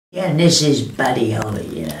Yeah, and this is Buddy Holly,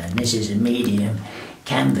 you know, and this is a medium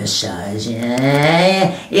canvas size, you know.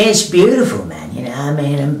 Yeah, it's beautiful, man, you know, I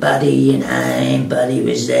mean, and Buddy, you know, and Buddy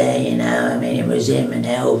was there, you know, I mean, it was him and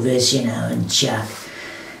Elvis, you know, and Chuck.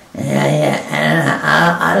 Yeah, and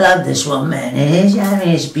I love this one, man. It is, I mean,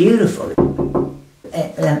 it's beautiful.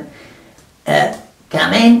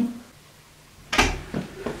 Come in.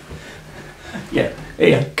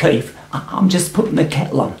 Yeah, Keith, I'm just putting the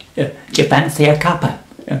kettle on. Do you fancy a cuppa?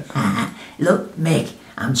 Look, Mick,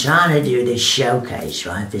 I'm trying to do this showcase,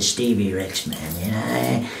 right, for Stevie Riks, man, you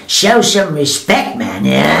know. Show some respect, man,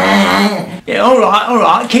 yeah. Yeah, all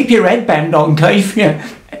right, keep your headband on, Keith. Yeah.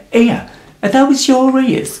 Here, are those your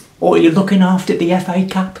ears? Or are you looking after the FA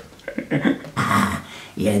Cup?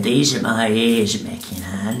 Yeah, these are my ears, Mick, you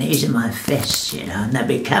know, and these are my fists, you know, and they'll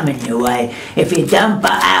be coming your way. If you don't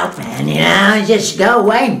butt out, man, you know, just go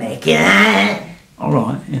away, Mick, you know. All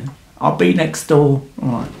right, yeah. I'll be next door. All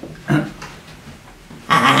right.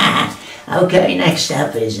 Okay, next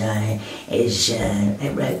up is Gary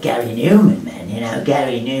Newman, man, you know,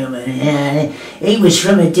 Gary Newman, he was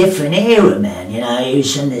from a different era, man, you know, he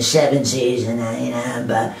was from the 70s, and, you know,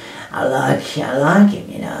 but I like him,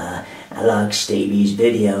 you know, I like Stevie's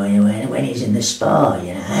video when he's in the spa,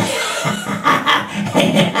 you know.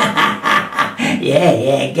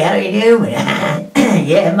 Yeah, Gary Newman,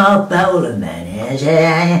 yeah, Mark Bolan,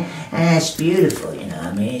 man, that's beautiful, you know,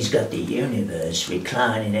 I mean, he's got the universe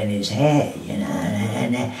reclining in his hair, you know,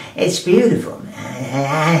 and it's beautiful,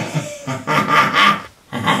 man.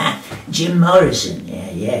 Jim Morrison,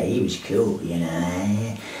 yeah, he was cool, you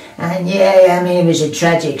know, and yeah, I mean, it was a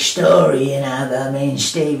tragic story, you know, but I mean,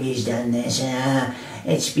 Stevie's done this,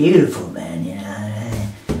 it's beautiful, man, you know,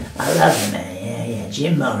 I love him, man, yeah,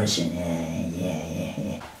 Jim Morrison, yeah.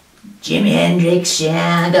 Jimi Hendrix,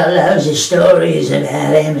 yeah, I got loads of stories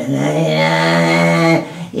about him, and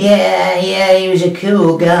yeah, he was a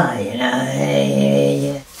cool guy, you know,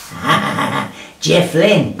 yeah. Jeff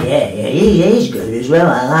Lynne, yeah, he's good as well,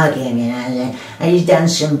 I like him, you know, he's done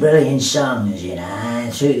some brilliant songs, you know,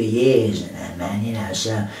 through the years and that, man, you know,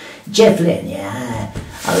 so, Jeff Lynne, yeah,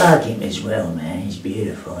 I like him as well, man, he's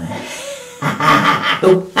beautiful,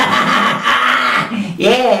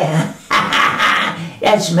 yeah.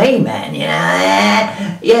 That's me, man, you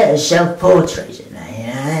know, yeah, self-portrait, you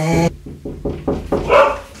know.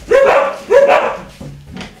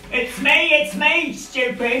 It's me,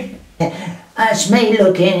 stupid. That's me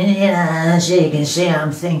looking, you know, so you can see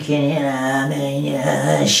I'm thinking, you know, I mean, you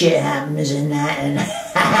know, shit happens and that, and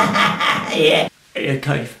yeah. Yeah,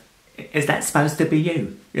 Keith, is that supposed to be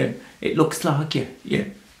you? Yeah, it looks like you, yeah.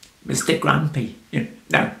 Mr. Grumpy, yeah.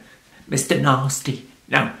 No, Mr. Nasty,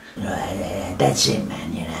 no. Right, that's it,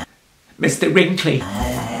 man, you know. Mr. Wrinkly.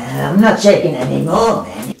 I'm not taking any more,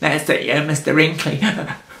 man. That's it, yeah, Mr. Wrinkly.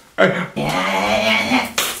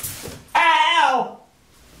 Yeah. Ow!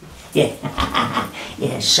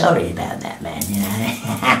 Yeah, sorry about that, man, you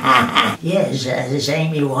know. Yes, there's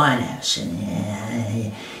Amy Winehouse, and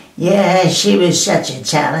yeah, she was such a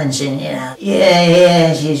talent, and, you know,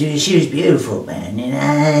 yeah, she was beautiful, man, you know,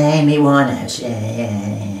 Amy Winehouse,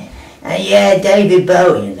 yeah. Yeah, David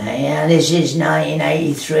Bowie, you know, yeah, this is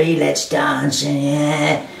 1983, Let's Dance,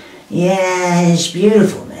 and yeah, it's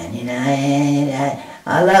beautiful, man, you know,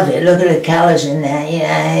 I love it, look at the colours and that, you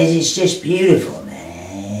know, it's just beautiful,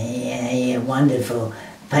 man, yeah, wonderful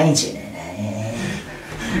painting,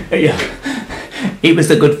 Yeah, he was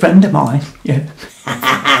a good friend of mine, yeah.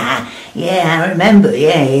 Yeah, I remember,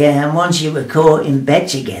 yeah, and once you were caught in bed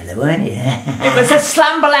together, weren't you? It was a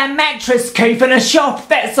Slumberland mattress, Keith, in a shop,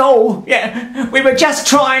 that's all, yeah. We were just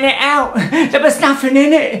trying it out, there was nothing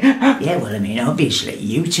in it. Yeah, well, I mean, obviously,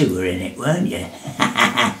 you two were in it, weren't you?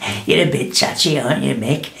 You're a bit touchy, aren't you,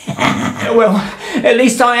 Mick? Well, at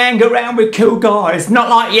least I hang around with cool guys, not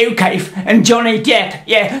like you, Keith, and Johnny Depp,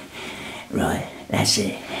 yeah. Right, that's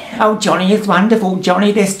it. Oh, Johnny is wonderful,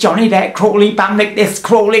 Johnny this, Johnny that, Crawley Bumlick this,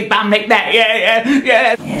 Crawley Bumlick that, yeah.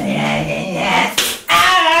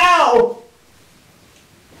 Ow!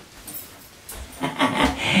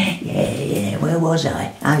 Yeah, where was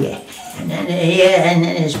I? Oh, yeah. And then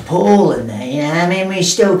there's Paul and that, you know, I mean, we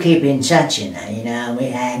still keep in touch, you know, we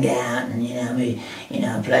hang out and, you know, we,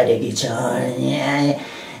 play the guitar and,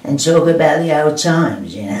 and talk about the old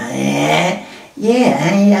times, you know,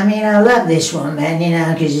 Yeah, I mean, I love this one, man, you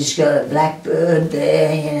know, because it's got a blackbird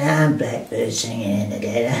there, you know, blackbird singing in the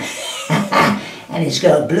dead. And it's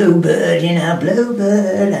got a bluebird, you know,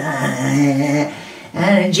 bluebird.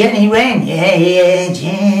 And Jenny Wren, yeah,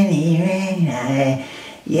 Jenny Wren.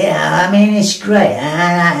 Yeah, I mean, it's great.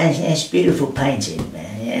 It's beautiful painting,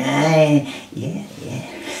 man, yeah.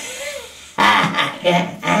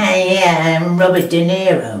 Yeah, Robert De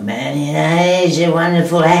Niro, man, you know, he's a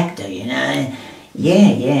wonderful actor, you know.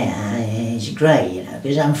 Yeah, he's great, you know,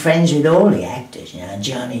 because I'm friends with all the actors, you know,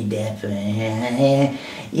 Johnny Depp,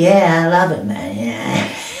 yeah, I love him, man, yeah.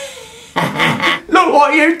 Look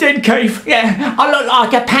what you did, Keith. Yeah, I look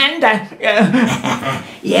like a panda. Yeah.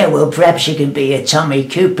 Yeah, well, perhaps you can be a Tommy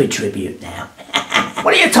Cooper tribute now.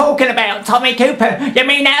 What are you talking about, Tommy Cooper? You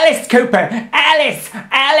mean Alice Cooper? Alice.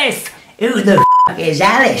 Who the f*** is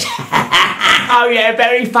Alice? Oh yeah,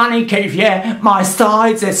 very funny, Keith. Yeah, my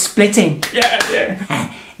sides are splitting.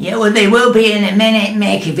 Yeah. Yeah, well, they will be in a minute,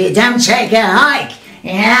 Mick, if you don't take a hike.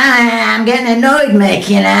 You know, I'm getting annoyed, Mick,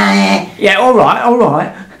 you know. Yeah, all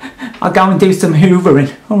right. I'll go and do some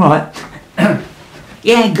hoovering. All right.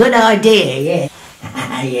 Yeah, good idea, yeah.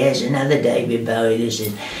 Yes, another David Bowie. This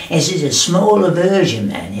is a smaller version,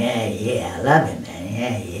 man. Yeah, I love it, man.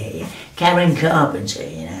 Yeah. Karen Carpenter,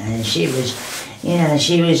 you know, and she was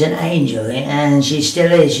an angel, and she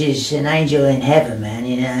still is. She's an angel in heaven, man.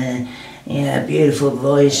 You know, beautiful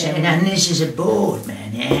voice, and this is a board,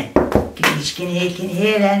 man. Yeah. Can you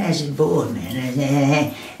hear that? That's a board, man.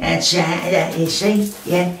 That's you see,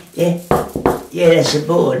 yeah. Yeah, that's a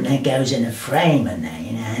board, and that goes in a frame, and that,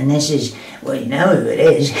 you know. And this is, well, you know who it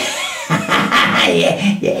is.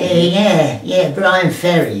 yeah, Brian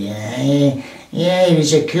Ferry. Yeah, he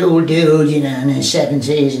was a cool dude, you know, in the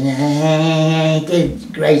 70s, and he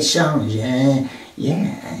did great songs.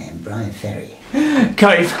 Brian Ferry.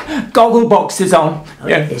 Keith, goggle box is on. Oh,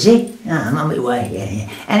 yeah. Is he? Oh, I'm on my way, yeah.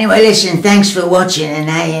 Anyway, listen, thanks for watching, and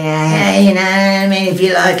you know, I mean, if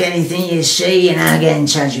you like anything you see, you know, get in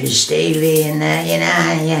touch with Stevie, and you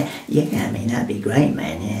know, yeah, I mean, that'd be great,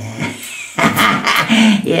 man,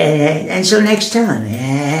 yeah, until next time,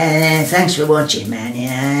 thanks for watching, man,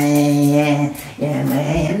 yeah,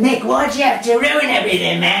 man. Mick, why'd you have to ruin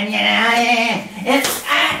everything, man, you know,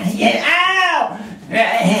 ow!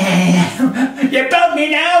 You broke my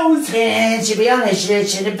nose! Yeah, to be honest,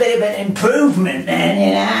 it's a bit of an improvement, man,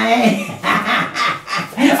 you know.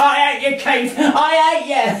 I hate you, Keith. I hate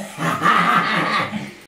you.